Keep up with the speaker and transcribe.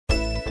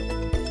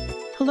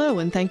Hello,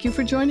 and thank you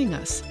for joining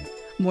us.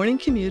 Morning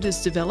Commute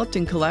is developed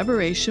in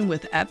collaboration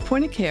with At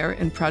Point of Care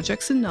and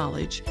Projects in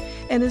Knowledge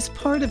and is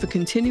part of a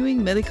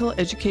continuing medical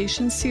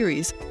education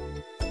series.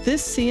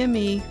 This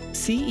CME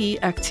CE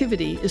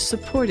activity is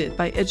supported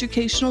by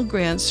educational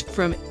grants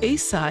from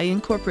ASI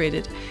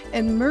Incorporated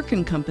and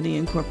Merck & Company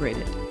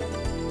Incorporated.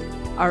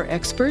 Our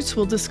experts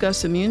will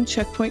discuss immune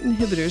checkpoint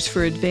inhibitors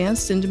for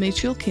advanced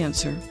endometrial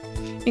cancer,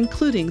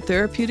 including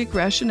therapeutic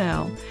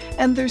rationale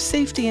and their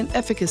safety and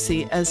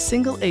efficacy as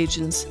single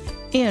agents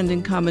and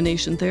in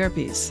combination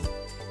therapies.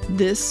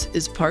 This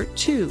is part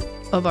 2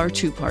 of our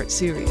 2-part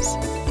series.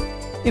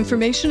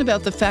 Information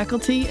about the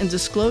faculty and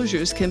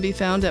disclosures can be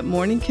found at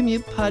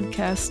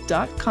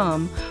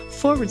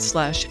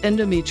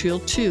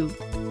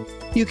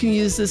morningcommute.com/endometrial2. You can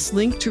use this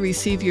link to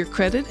receive your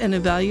credit and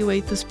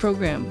evaluate this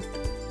program.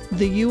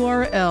 The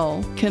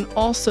URL can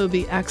also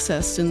be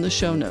accessed in the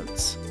show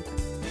notes.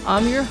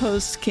 I'm your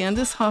host,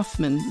 Candace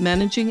Hoffman,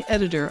 Managing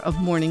Editor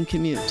of Morning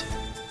Commute.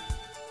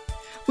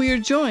 We are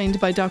joined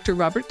by Dr.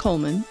 Robert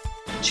Coleman,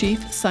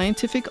 Chief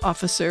Scientific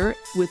Officer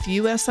with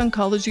U.S.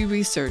 Oncology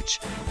Research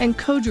and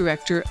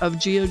Co-Director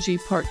of GOG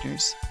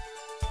Partners.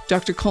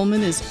 Dr.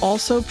 Coleman is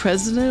also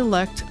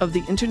President-elect of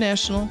the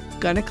International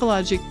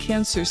Gynecologic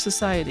Cancer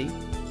Society.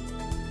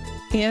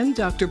 And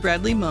Dr.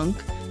 Bradley Monk,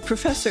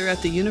 Professor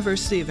at the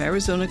University of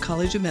Arizona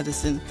College of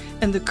Medicine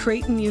and the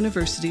Creighton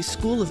University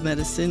School of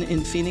Medicine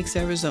in Phoenix,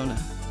 Arizona,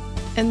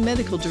 and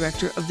Medical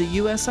Director of the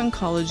U.S.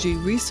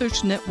 Oncology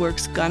Research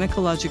Network's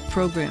Gynecologic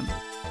Program.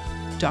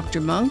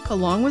 Dr. Monk,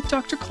 along with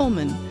Dr.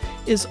 Coleman,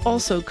 is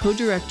also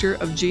co-director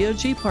of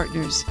GOG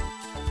Partners,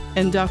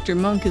 and Dr.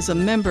 Monk is a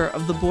member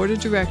of the Board of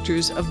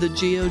Directors of the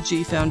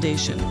GOG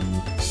Foundation.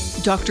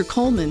 Dr.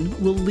 Coleman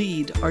will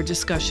lead our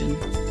discussion.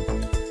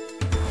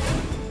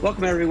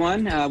 Welcome,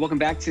 everyone. Welcome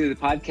back to the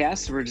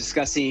podcast. We're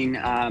discussing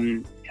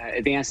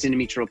advanced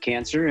endometrial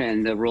cancer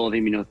and the role of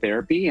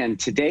immunotherapy. And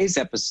today's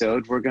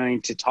episode, we're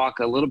going to talk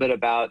a little bit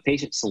about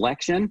patient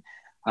selection,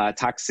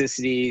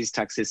 toxicities,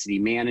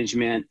 toxicity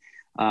management,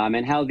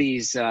 and how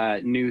these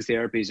new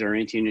therapies are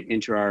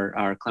into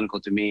our clinical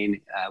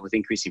domain with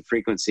increasing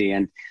frequency.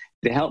 And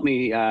to help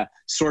me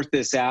sort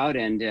this out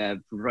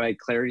and provide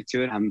clarity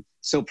to it, I'm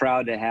so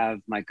proud to have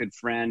my good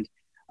friend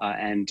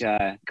and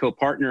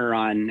co-partner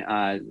on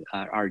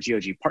our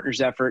GOG Partners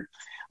effort,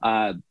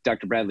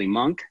 Dr. Bradley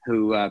Monk,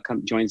 who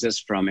joins us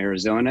from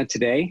Arizona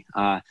today.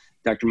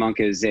 Dr. Monk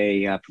is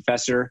a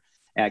professor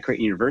at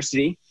Creighton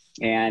University,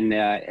 and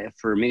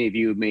for many of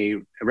you may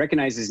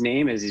recognize his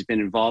name as he's been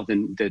involved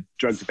in the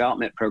drug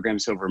development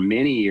programs over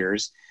many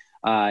years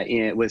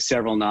with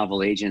several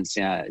novel agents,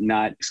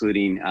 not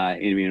excluding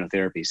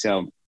immunotherapy.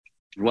 So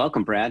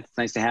welcome, Brad. It's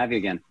nice to have you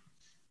again.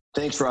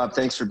 Thanks, Rob.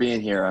 Thanks for being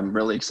here. I'm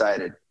really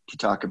excited to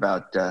talk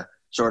about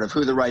sort of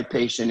who the right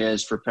patient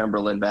is for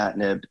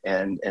pembrolizumab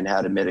and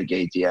how to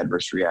mitigate the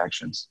adverse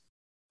reactions.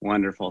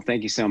 Wonderful.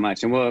 Thank you so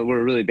much. And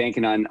we're really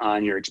banking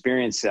on your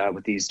experience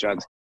with these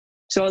drugs.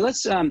 So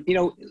let's,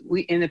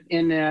 we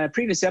in a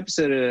previous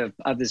episode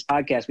of this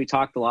podcast, we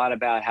talked a lot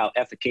about how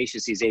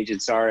efficacious these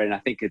agents are. And I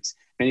think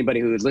anybody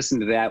who would listen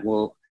to that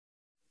will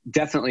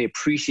definitely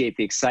appreciate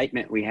the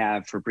excitement we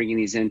have for bringing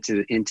these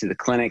into the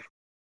clinic.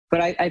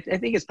 But I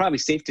think it's probably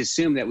safe to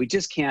assume that we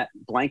just can't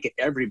blanket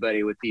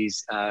everybody with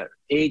these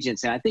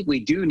agents. And I think we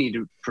do need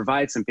to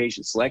provide some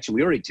patient selection.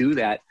 We already do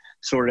that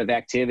sort of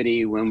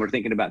activity when we're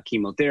thinking about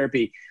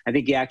chemotherapy. I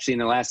think you actually in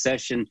the last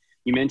session,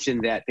 you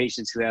mentioned that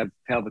patients who have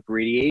pelvic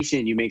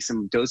radiation, you make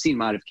some dosing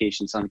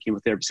modifications on the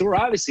chemotherapy. So we're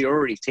obviously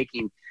already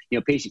taking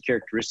patient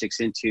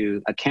characteristics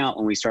into account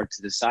when we start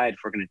to decide if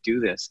we're going to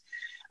do this.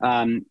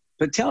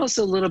 But tell us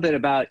a little bit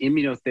about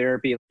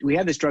immunotherapy. We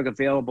have this drug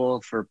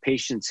available for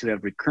patients who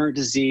have recurrent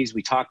disease.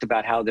 We talked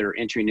about how they're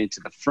entering into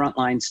the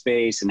frontline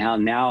space and how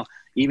now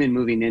even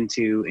moving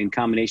into in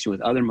combination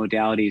with other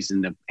modalities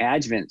in the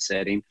adjuvant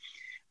setting.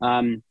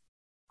 How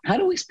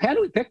do we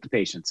pick the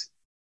patients?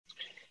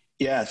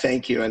 Yeah,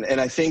 thank you. And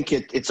I think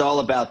it's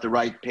all about the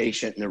right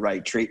patient and the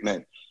right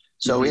treatment.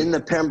 So in the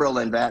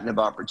pembrolizumab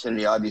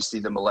opportunity, obviously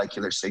the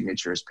molecular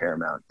signature is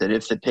paramount, that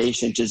if the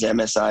patient is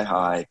MSI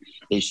high,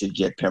 they should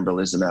get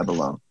pembrolizumab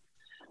alone.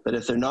 But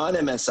if they're not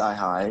MSI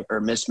high or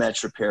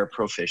mismatch repair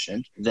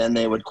proficient, then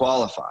they would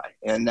qualify.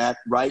 And that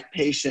right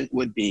patient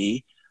would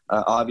be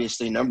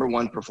obviously number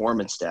one,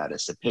 performance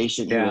status. A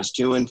patient who is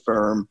too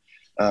infirm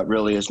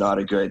really is not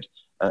a good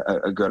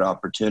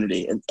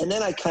opportunity. And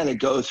then I kind of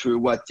go through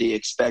what the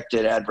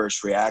expected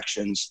adverse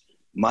reactions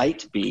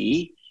might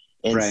be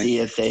and see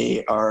if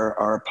they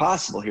are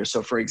possible here.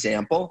 So for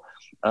example,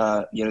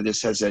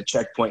 this has a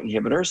checkpoint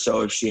inhibitor.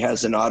 So if she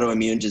has an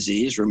autoimmune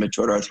disease,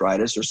 rheumatoid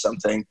arthritis or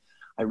something,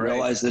 I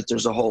realize that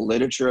there's a whole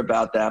literature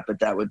about that, but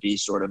that would be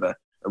sort of a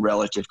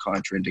relative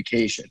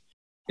contraindication.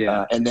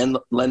 And then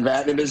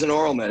lenvatinib is an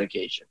oral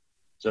medication.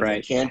 So if they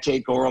can't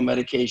take oral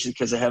medication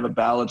because they have a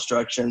bowel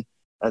obstruction,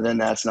 then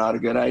that's not a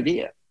good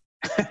idea.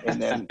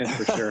 And then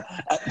for sure.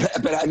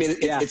 But I mean,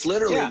 it's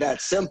literally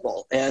that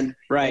simple. And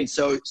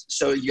so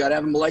you got to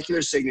have a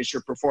molecular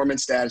signature,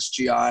 performance status,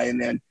 GI,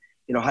 and then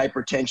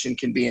hypertension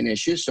can be an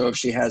issue. So if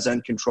she has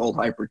uncontrolled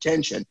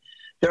hypertension,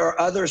 There are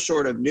other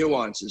sort of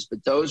nuances,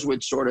 but those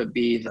would sort of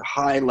be the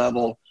high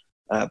level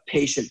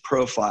patient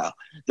profile.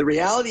 The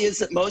reality is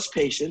that most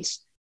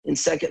patients in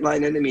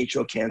second-line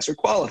endometrial cancer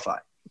qualify.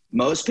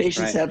 Most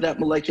patients have that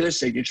molecular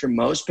signature.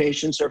 Most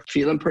patients are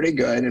feeling pretty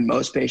good, and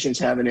most patients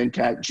have an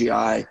intact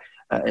GI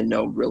and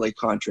no really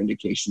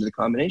contraindication to the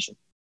combination.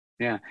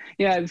 Yeah.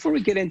 Before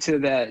we get into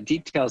the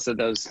details of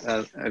those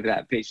of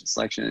that patient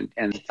selection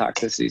and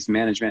toxicities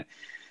management,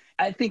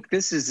 I think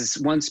this is this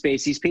one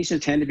space. These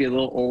patients tend to be a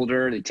little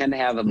older. They tend to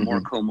have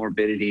more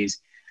comorbidities.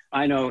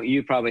 I know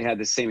you probably had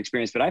the same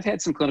experience, but I've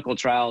had some clinical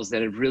trials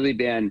that have really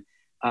been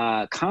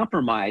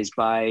compromised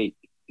by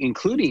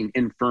including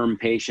infirm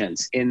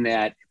patients in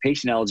that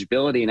patient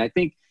eligibility. And I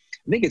think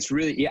it's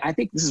really, I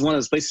think this is one of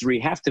those places where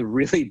you have to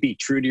really be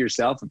true to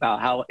yourself about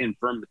how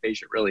infirm the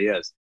patient really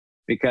is,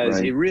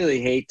 because you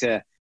really hate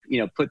to,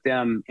 put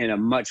them in a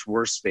much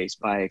worse space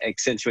by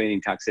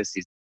accentuating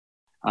toxicities.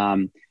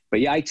 But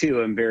yeah, I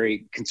too am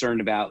very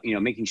concerned about,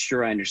 making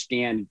sure I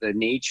understand the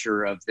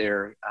nature of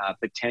their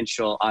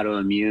potential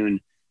autoimmune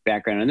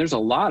background. And there's a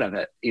lot of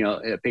it,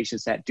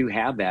 patients that do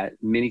have that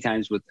many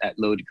times at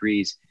low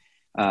degrees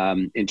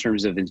in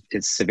terms of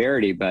its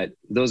severity, but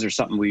those are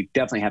something we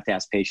definitely have to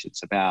ask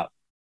patients about.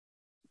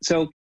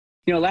 So,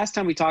 last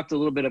time we talked a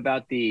little bit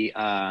about the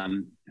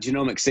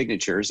genomic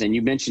signatures, and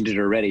you mentioned it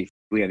already.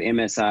 We have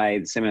MSI,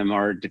 the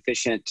CMMR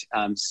deficient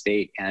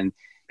state, and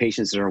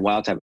patients that are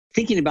wild type.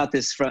 Thinking about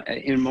this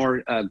in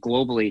more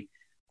globally,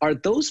 are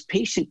those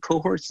patient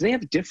cohorts, do they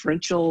have a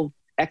differential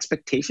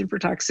expectation for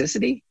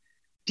toxicity?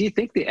 Do you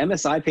think the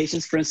MSI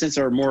patients, for instance,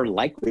 are more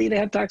likely to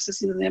have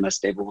toxicity than the MS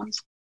stable ones?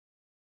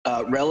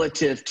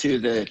 Relative to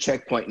the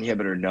checkpoint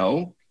inhibitor,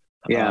 no.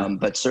 Yeah.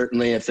 But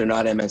certainly if they're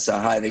not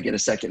MSI high, they get a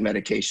second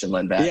medication,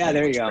 lenvatinib. Yeah,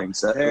 there you go.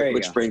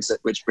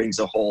 Which brings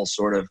a whole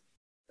sort of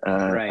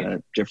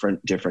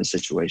different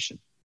situation.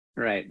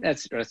 Right.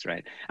 That's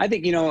right. I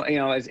think,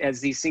 as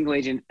these single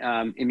agent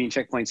immune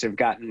checkpoints have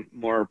gotten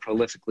more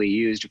prolifically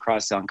used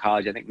across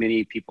oncology, I think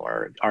many people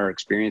are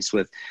experienced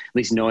with at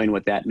least knowing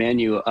what that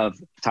menu of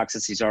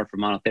toxicities are for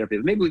monotherapy.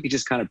 But maybe we could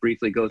just kind of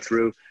briefly go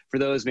through for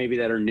those maybe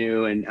that are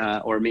new and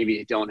or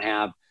maybe don't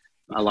have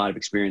a lot of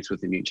experience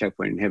with immune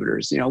checkpoint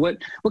inhibitors.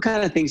 What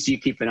kind of things do you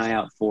keep an eye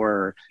out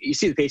for? You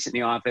see the patient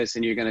in the office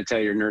and you're going to tell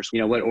your nurse,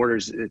 what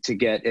orders to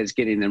get as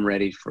getting them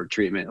ready for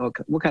treatment.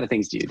 What kind of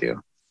things do you do?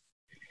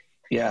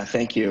 Yeah,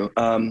 thank you.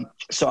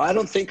 So I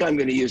don't think I'm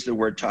going to use the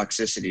word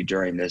toxicity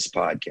during this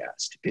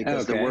podcast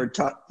because the word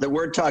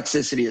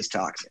toxicity is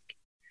toxic.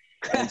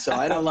 And so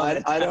I don't.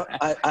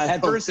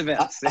 Adverse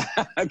events.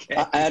 Okay.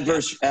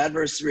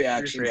 Adverse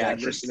reactions.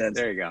 Adverse events.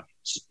 There you go.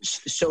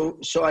 So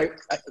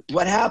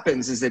what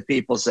happens is that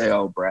people say,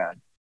 "Oh, Brad,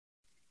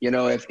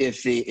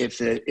 if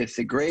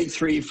the grade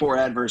 3-4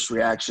 adverse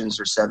reactions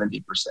are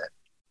 70%,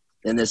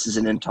 then this is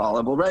an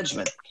intolerable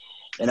regimen.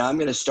 And I'm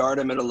going to start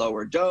them at a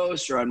lower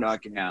dose, or I'm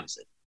not going to use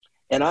it."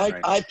 And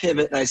I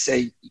pivot and I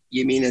say,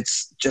 "You mean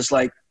it's just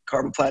like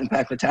carboplatin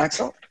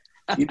paclitaxel?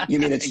 You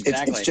mean it's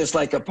just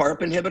like a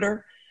PARP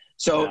inhibitor?"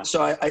 So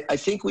I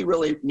think we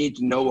really need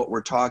to know what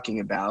we're talking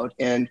about.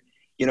 And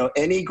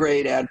any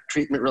grade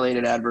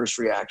treatment-related adverse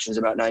reaction is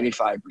about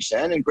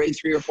 95%, and grade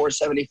 3 or 4,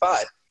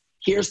 75.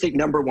 Here's the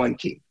number one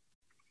key,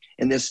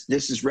 and this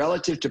is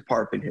relative to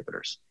PARP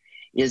inhibitors,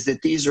 is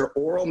that these are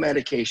oral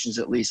medications,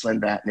 at least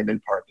lenvatinib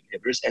and PARP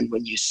inhibitors, and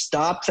when you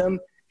stop them,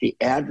 the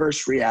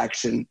adverse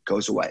reaction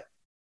goes away.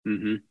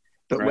 Mm-hmm.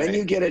 But when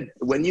you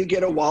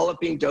get a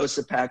walloping dose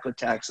of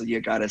paclitaxel, you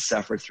got to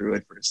suffer through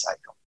it for the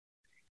cycle.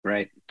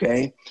 Right.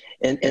 Okay.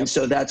 And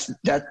so that's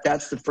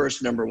the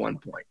first number one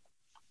point.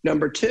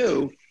 Number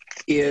two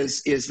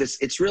is this.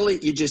 It's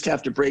really, you just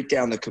have to break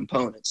down the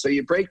components. So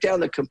you break down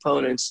the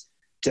components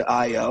to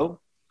IO.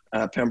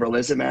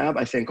 Pembrolizumab.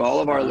 I think all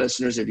of our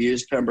listeners have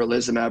used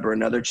pembrolizumab or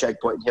another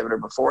checkpoint inhibitor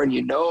before, and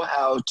you know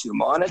how to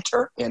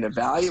monitor and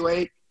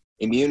evaluate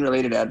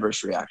immune-related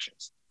adverse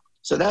reactions.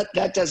 So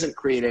that doesn't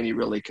create any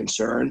really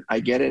concern.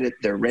 I get it.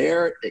 They're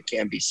rare. It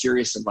can be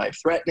serious and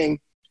life-threatening.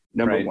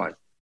 Number one.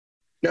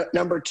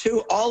 Number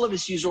two, all of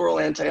us use oral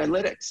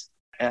anti-lytics,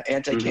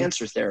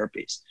 anti-cancer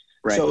therapies.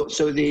 Right.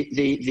 So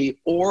the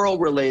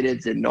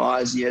oral-related, the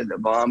nausea, the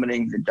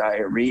vomiting, the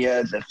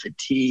diarrhea, the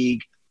fatigue,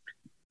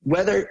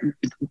 whether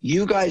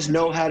you guys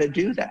know how to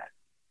do that.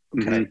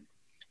 Okay. Mm-hmm.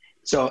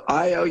 So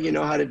IO, you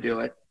know how to do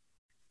it.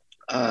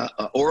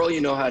 Oral, you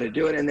know how to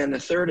do it. And then the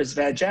third is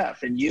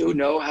VEGF, and you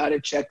know how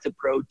to check the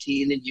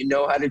protein, and you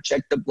know how to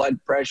check the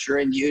blood pressure,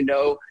 and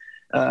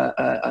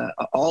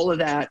all of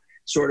that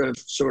sort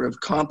of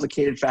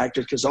complicated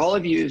factors, because all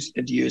of you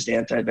have used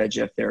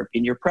anti-VEGF therapy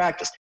in your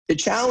practice. The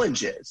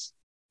challenge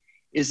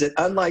is that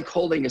unlike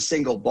holding a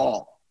single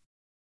ball,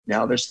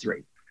 now there's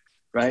three.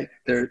 Right?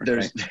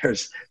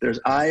 There's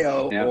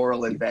IO,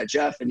 oral, and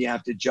VEGF, and you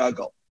have to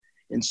juggle.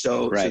 And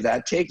so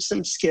that takes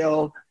some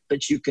skill,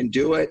 but you can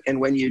do it.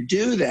 And when you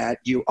do that,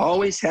 you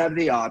always have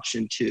the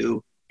option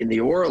to, in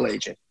the oral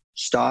agent,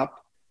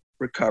 stop,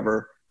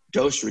 recover,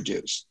 dose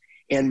reduce.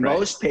 And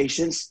most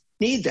patients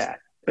need that.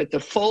 But the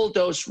full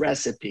dose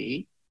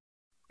recipe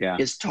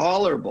is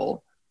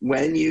tolerable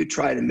when you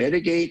try to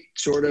mitigate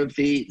sort of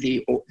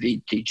the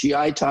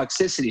GI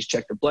toxicities,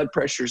 check the blood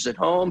pressures at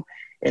home,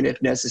 and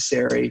if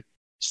necessary,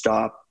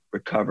 stop,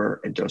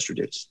 recover, and dose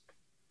reduce.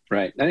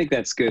 Right. I think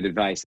that's good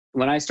advice.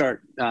 When I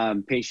start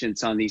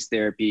patients on these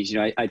therapies, you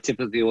know, I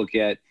typically will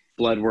get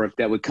blood work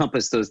that would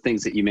encompass those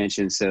things that you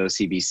mentioned. So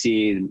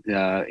CBC,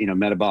 you know,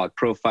 metabolic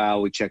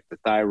profile. We check the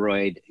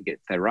thyroid, get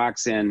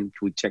thyroxine.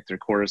 We check their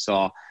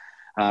cortisol.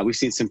 We've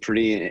seen some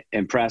pretty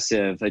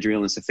impressive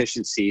adrenal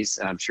insufficiencies.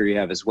 I'm sure you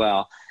have as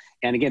well.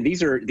 And again,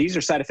 these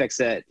are side effects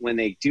that when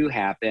they do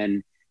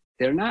happen,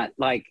 they're not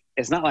like,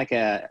 it's not like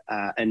a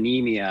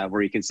anemia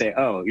where you can say,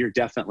 oh, you're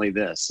definitely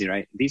this,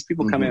 right? These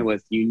people come in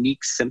with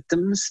unique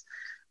symptoms.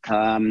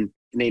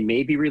 They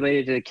may be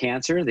related to the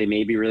cancer. They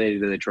may be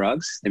related to the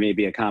drugs. They may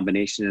be a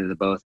combination of the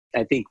both.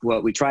 I think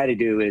what we try to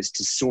do is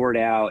to sort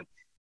out,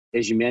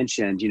 as you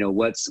mentioned, you know,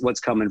 what's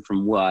coming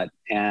from what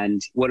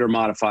and what are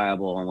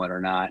modifiable and what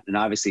are not. And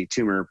obviously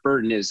tumor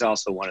burden is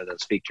also one of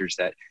those features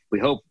that we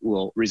hope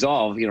will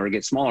resolve, you know, or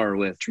get smaller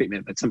with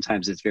treatment, but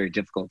sometimes it's very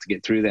difficult to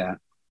get through that.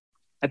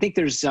 I think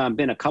there's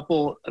been a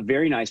couple of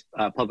very nice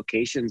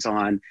publications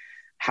on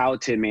how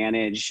to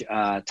manage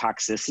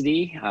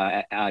toxicity.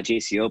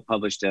 JCO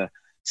published a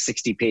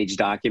 60-page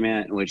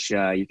document, which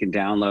you can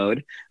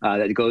download,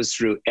 that goes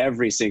through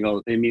every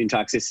single immune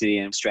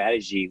toxicity and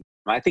strategy.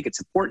 I think it's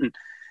important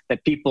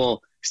that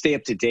people stay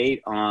up to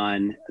date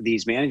on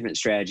these management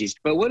strategies.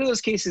 But what are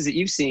those cases that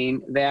you've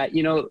seen that,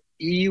 you know,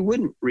 you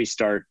wouldn't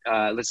restart,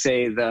 let's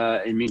say,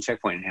 the immune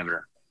checkpoint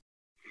inhibitor?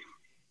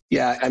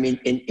 Yeah, I mean,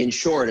 in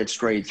short, it's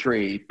grade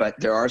 3, but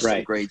there are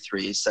some grade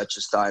 3s, such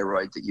as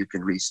thyroid, that you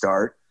can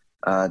restart.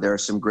 There are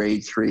some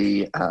grade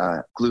 3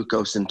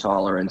 glucose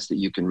intolerance that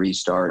you can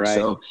restart.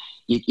 So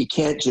you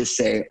can't just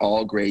say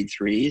all grade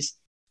 3s.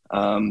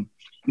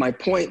 My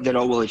point that,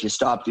 oh, well, if you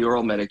stop the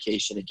oral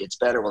medication, it gets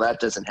better. Well, that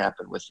doesn't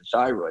happen with the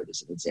thyroid,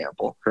 as an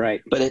example. Right.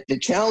 But the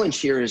challenge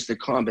here is the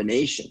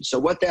combination. So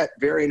what that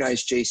very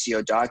nice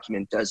JCO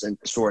document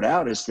doesn't sort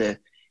out is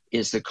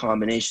the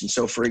combination.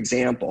 So, for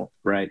example,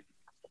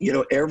 you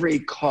know, every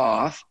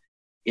cough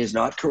is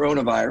not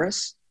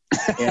coronavirus.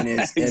 And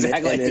is,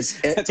 exactly. And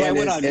that's why I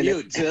went on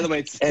mute. So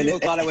otherwise, people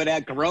thought I would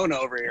add corona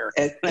over here.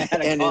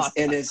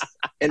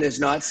 And is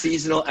not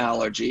seasonal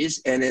allergies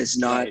and is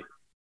not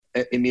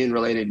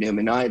immune-related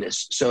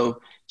pneumonitis. So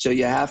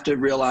you have to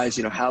realize,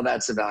 you know, how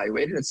that's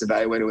evaluated. It's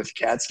evaluated with a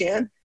CAT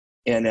scan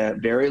and a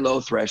very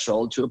low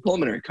threshold to a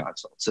pulmonary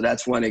consult. So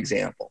that's one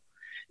example.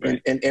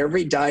 And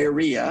every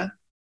diarrhea,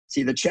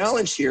 see, the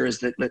challenge here is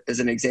that, as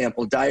an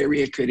example,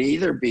 diarrhea could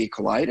either be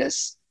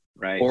colitis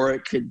or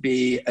it could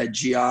be a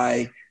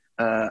GI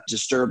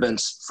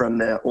disturbance from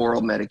the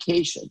oral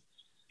medication.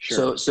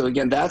 So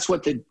again, that's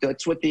what the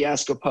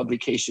ASCO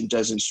publication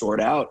doesn't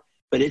sort out.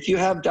 But if you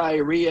have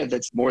diarrhea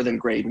that's more than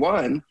grade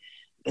 1,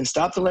 then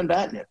stop the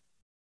lenvatinib.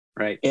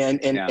 And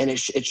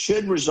it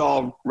should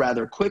resolve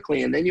rather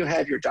quickly. And then you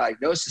have your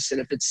diagnosis. And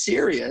if it's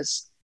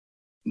serious,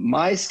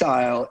 my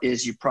style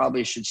is you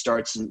probably should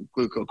start some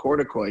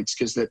glucocorticoids,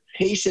 because the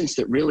patients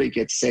that really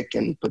get sick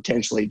and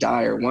potentially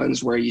die are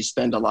ones where you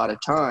spend a lot of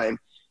time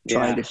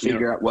trying to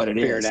figure out what it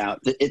is.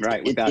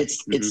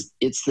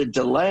 It's the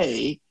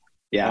delay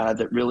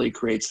that really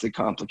creates the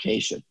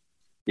complication.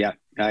 Yeah,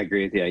 I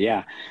agree with you.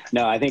 Yeah.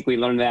 No, I think we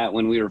learned that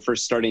when we were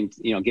first starting,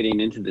 you know,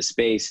 getting into the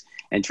space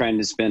and trying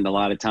to spend a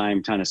lot of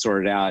time trying to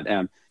sort it out.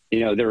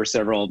 You know, there were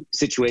several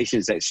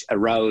situations that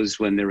arose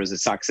when there was a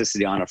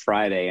toxicity on a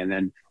Friday and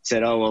then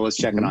said, oh, well, let's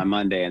check it on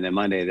Monday. And then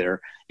Monday they're,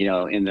 you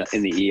know, in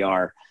the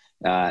ER.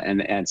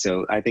 And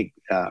so I think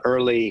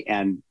early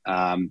and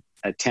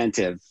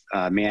attentive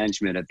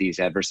management of these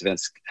adverse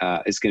events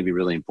is going to be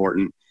really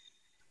important.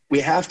 We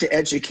have to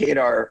educate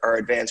our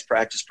advanced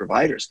practice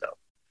providers, though.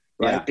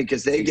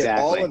 Because they get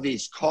all of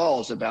these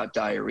calls about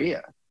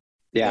diarrhea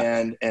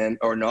and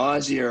or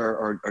nausea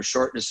or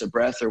shortness of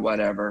breath or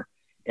whatever.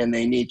 And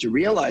they need to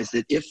realize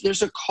that if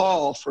there's a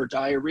call for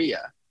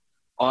diarrhea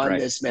on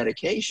this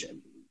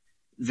medication,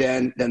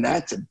 then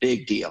that's a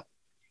big deal.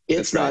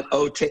 It's not,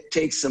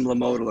 take some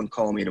Lamotil and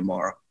call me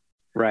tomorrow.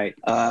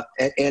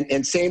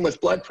 And same with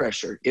blood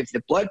pressure. If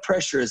the blood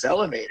pressure is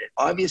elevated,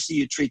 obviously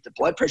you treat the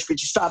blood pressure, but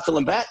you stop the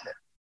lenvatinib.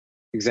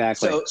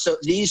 So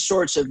these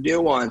sorts of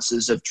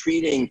nuances of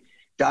treating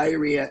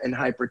diarrhea and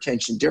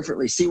hypertension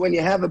differently. See, when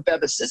you have a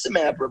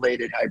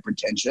bevacizumab-related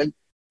hypertension,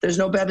 there's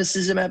no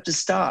bevacizumab to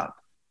stop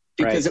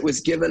because it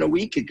was given a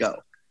week ago.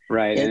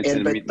 And it's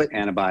an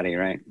antibody,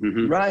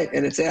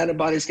 and its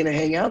antibody is going to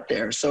hang out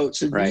there. So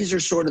these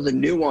are sort of the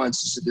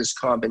nuances of this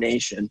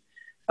combination.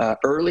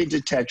 Early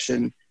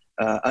detection,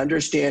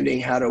 understanding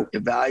how to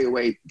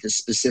evaluate the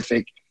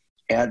specific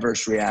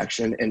adverse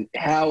reaction, and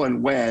how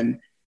and when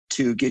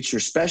to get your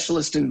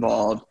specialist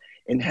involved,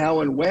 and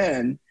how and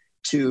when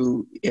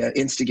to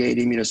instigate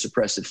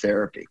immunosuppressive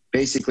therapy,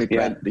 basically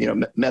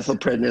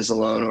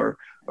methylprednisolone or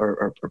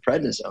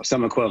prednisone.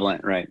 Some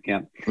equivalent, Yeah,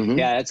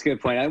 that's a good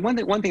point.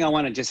 One thing I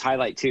want to just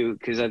highlight too,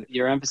 because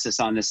your emphasis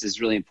on this is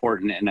really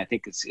important, and I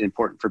think it's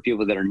important for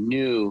people that are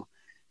new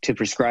to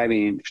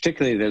prescribing,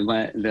 particularly the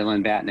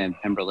lenvatinib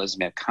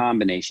pembrolizumab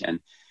combination.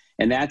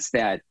 And that's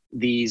that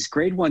these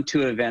grade 1,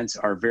 2 events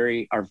are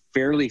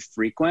fairly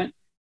frequent.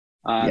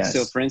 Yes.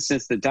 So for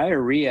instance, the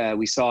diarrhea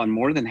we saw in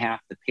more than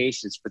half the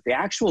patients, but the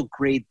actual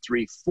grade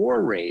 3,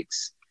 4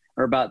 rates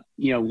are about,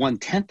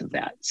 1/10 of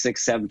that,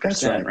 6,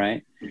 7%,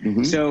 right?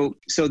 Mm-hmm.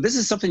 So this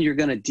is something you're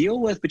going to deal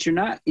with, but you're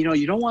not,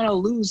 you don't want to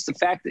lose the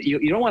fact that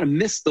you don't want to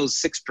miss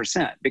those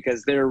 6%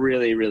 because they're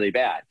really, really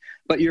bad,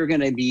 but you're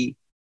going to be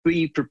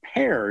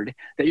prepared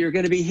that you're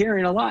going to be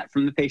hearing a lot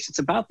from the patients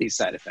about these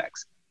side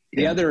effects.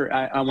 The other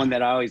one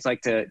that I always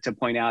like to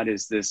point out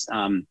is this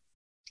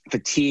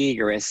fatigue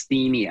or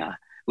asthenia,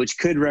 which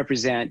could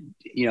represent,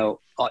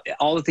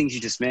 all the things you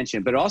just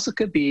mentioned, but it also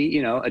could be,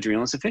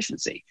 adrenal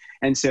insufficiency.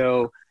 And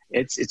so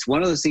it's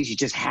one of those things you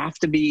just have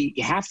to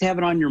have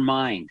it on your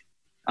mind.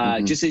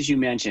 Just as you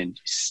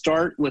mentioned,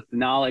 start with the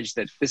knowledge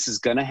that this is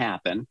going to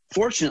happen.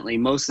 Fortunately,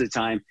 most of the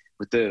time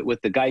with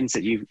the guidance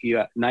that you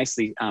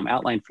nicely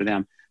outlined for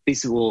them,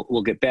 these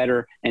will get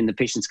better and the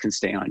patients can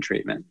stay on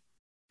treatment.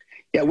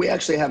 Yeah, we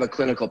actually have a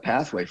clinical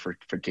pathway for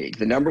fatigue.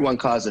 The number one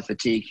cause of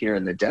fatigue here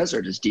in the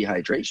desert is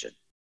dehydration,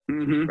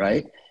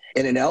 right?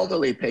 In an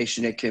elderly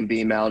patient, it can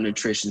be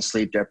malnutrition,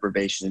 sleep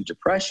deprivation, and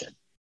depression.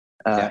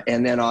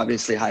 And then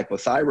obviously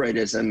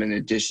hypothyroidism in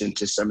addition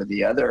to some of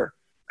the other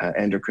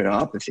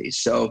endocrinopathies.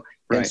 So,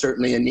 and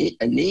certainly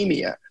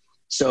anemia.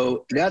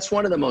 So that's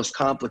one of the most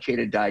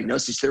complicated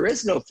diagnoses. There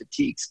is no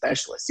fatigue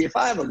specialist. See, if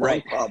I have a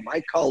lung problem,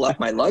 I call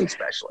up my lung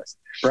specialist.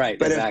 Right,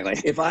 but exactly.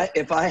 If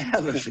I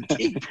have a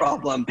fatigue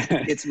problem,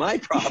 it's my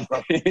problem.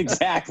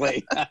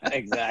 Exactly.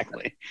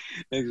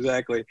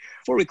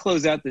 Before we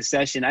close out this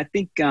session, I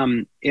think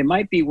it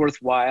might be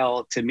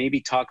worthwhile to maybe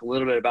talk a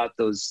little bit about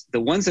the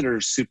ones that are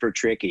super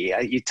tricky.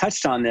 You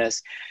touched on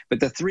this, but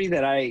the three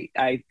that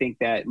I think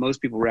that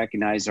most people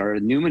recognize are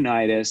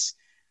pneumonitis,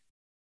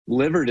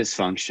 liver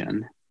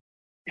dysfunction,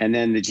 and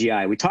then the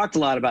GI. We talked a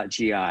lot about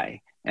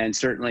GI, and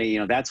certainly,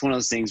 that's one of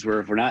those things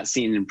where if we're not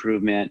seeing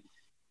improvement,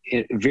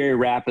 it very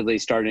rapidly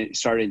started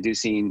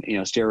inducing,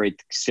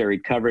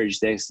 steroid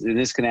coverage. This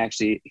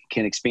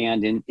can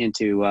expand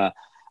into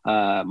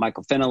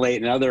mycophenolate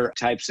and other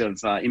types of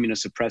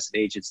immunosuppressive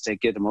agents to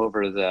get them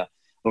over the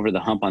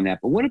hump on that.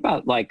 But what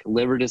about like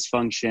liver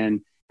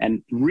dysfunction?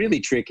 And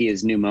really tricky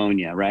is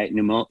pneumonia, right?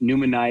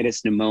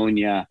 Pneumonitis,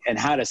 pneumonia, and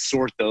how to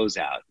sort those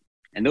out.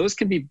 And those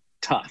can be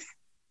tough.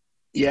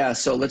 Yeah,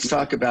 so let's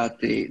talk about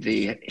the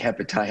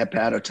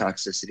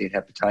hepatotoxicity and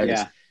hepatitis.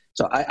 Yeah.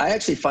 So I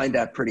actually find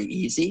that pretty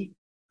easy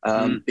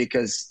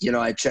because,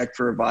 I check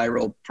for a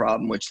viral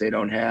problem, which they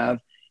don't have.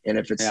 And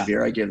if it's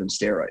severe, I give them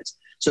steroids.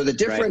 So the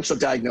differential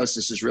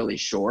diagnosis is really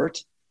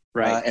short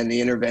and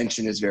the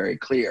intervention is very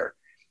clear.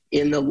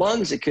 In the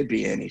lungs, it could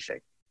be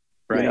anything.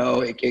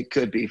 Right. It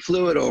could be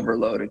fluid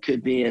overload. It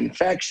could be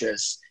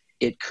infectious.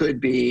 It could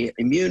be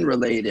immune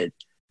related.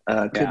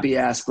 Could be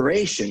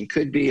aspiration.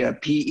 Could be a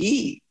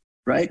PE.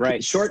 Right.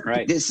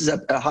 This is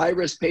a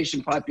high-risk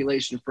patient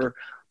population for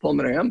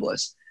pulmonary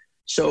embolus.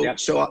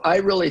 So I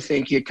really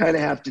think you kind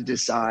of have to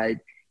decide,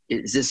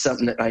 is this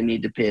something that I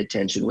need to pay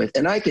attention with?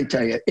 And I can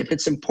tell you, if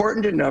it's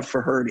important enough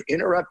for her to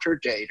interrupt her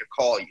day to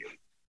call you,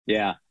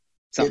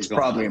 it's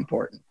probably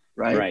important,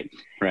 right?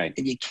 Right.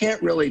 And you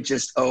can't really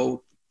just,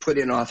 put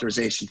in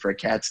authorization for a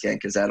CAT scan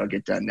because that'll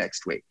get done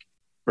next week.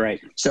 Right.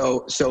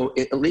 So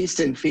at least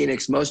in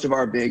Phoenix, most of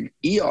our big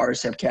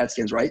ERs have CAT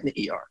scans right in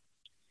the ER.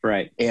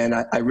 Right. And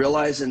I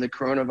realize in the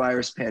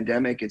coronavirus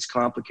pandemic, it's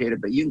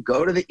complicated, but you can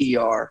go to the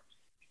ER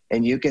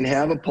and you can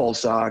have a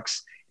pulse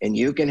ox and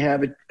you can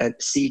have a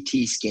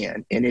CT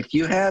scan. And if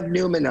you have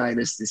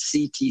pneumonitis, the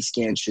CT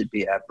scan should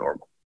be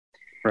abnormal.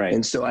 Right.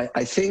 And so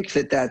I think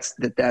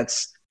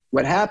that's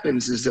what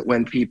happens is that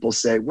when people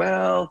say,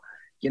 well,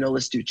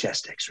 let's do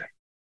chest x-ray.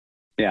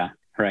 Yeah.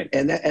 Right.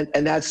 And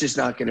that's just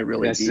not going to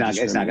really it's not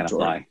going to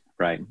fly.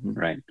 Right. Mm-hmm.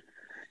 Right.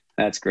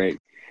 That's great.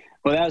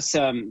 Well, that's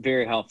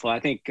very helpful.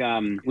 I think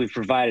we've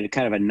provided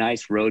kind of a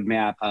nice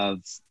roadmap of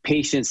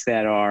patients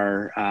that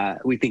are,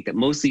 we think that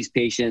most of these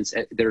patients,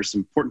 there are some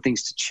important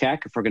things to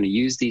check if we're going to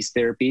use these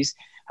therapies.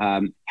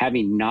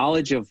 Having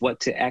knowledge of what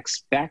to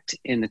expect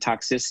in the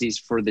toxicities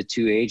for the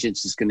two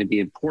agents is going to be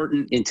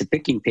important into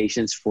picking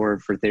patients for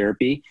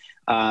therapy.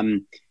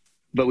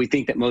 But we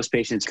think that most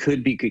patients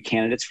could be good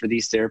candidates for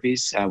these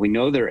therapies. We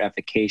know they're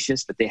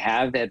efficacious, but they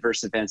have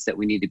adverse events that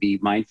we need to be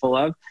mindful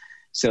of.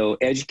 So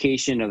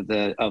education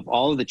of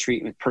all of the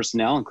treatment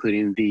personnel,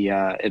 including the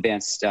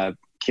advanced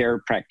care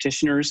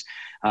practitioners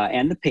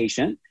and the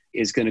patient,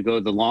 is going to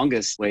go the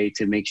longest way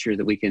to make sure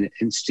that we can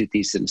institute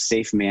these in a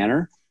safe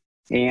manner.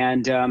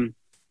 And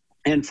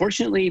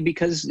fortunately,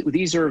 because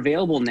these are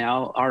available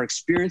now, our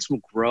experience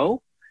will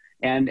grow.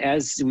 And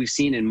as we've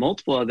seen in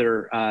multiple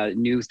other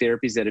new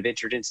therapies that have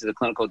entered into the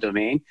clinical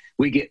domain,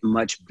 we get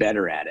much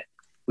better at it.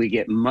 We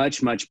get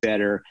much, much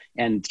better,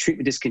 and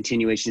treatment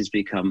discontinuations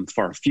become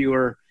far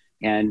fewer.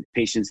 And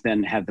patients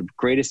then have the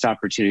greatest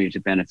opportunity to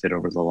benefit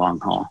over the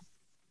long haul.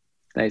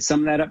 Did I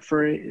sum that up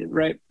for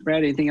Brad?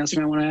 Anything else you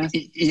might want to ask?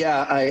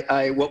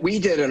 Yeah, what we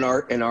did in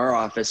our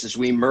office is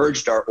we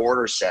merged our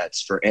order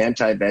sets for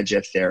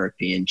anti-VEGF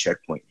therapy and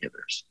checkpoint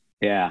inhibitors.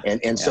 Yeah.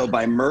 And so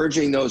by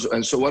merging those,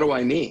 and so what do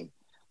I mean?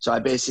 So I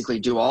basically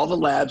do all the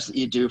labs that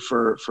you do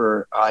for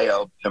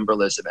IO,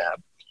 pembrolizumab.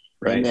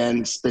 Right. And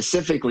then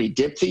specifically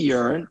dip the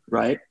urine,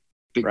 right?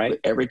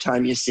 Every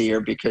time you see her,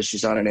 because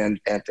she's on an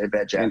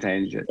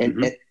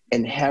anti-VEGF.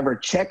 And have her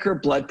check her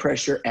blood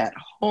pressure at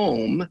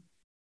home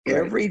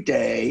every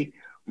day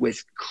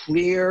with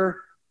clear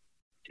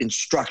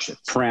instructions.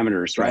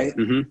 Parameters, right?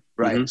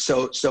 Right.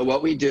 So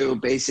what we do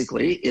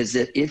basically is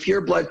that if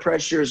your blood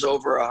pressure is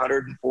over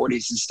 140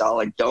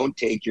 systolic, don't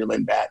take your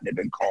lenvatinib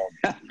and calm.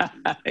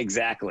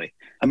 Exactly.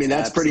 I mean,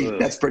 that's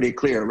pretty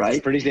clear, right?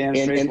 It's pretty damn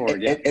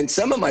straightforward. And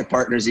some of my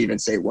partners even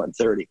say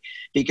 130,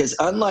 because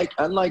unlike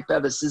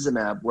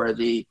bevacizumab, where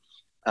the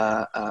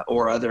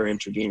or other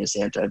intravenous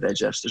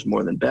anti-VEGFs, there's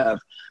more than Bev,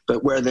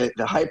 but where the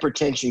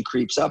hypertension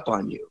creeps up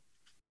on you.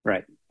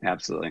 Right.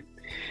 Absolutely.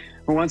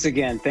 Well, once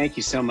again, thank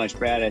you so much,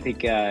 Brad. I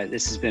think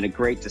this has been a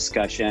great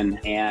discussion,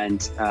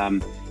 and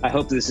I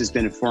hope this has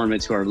been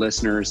informative to our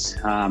listeners.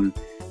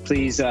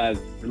 Please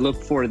look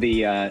for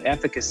the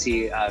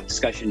efficacy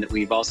discusussion that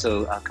we've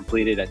also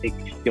completed. I think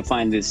you'll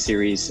find this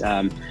series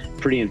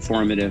pretty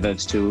informative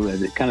as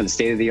to kind of the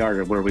state of the art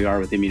of where we are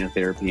with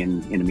immunotherapy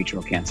in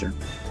endometrial cancer.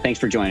 Thanks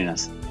for joining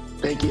us.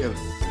 Thank you.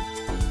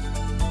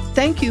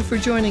 Thank you for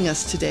joining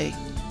us today.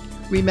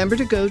 Remember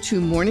to go to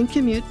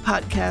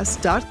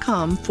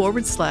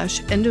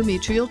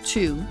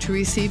morningcommutepodcast.com/endometrial2 to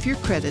receive your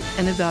credit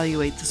and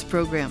evaluate this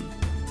program.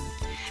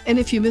 And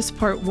if you missed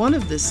part 1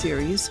 of this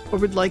series or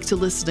would like to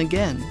listen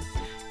again,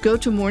 go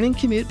to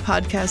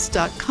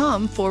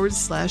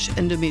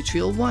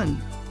morningcommutepodcast.com/endometrial1,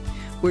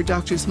 where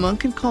Drs.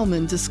 Monk and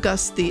Coleman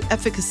discuss the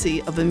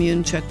efficacy of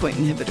immune checkpoint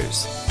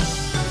inhibitors.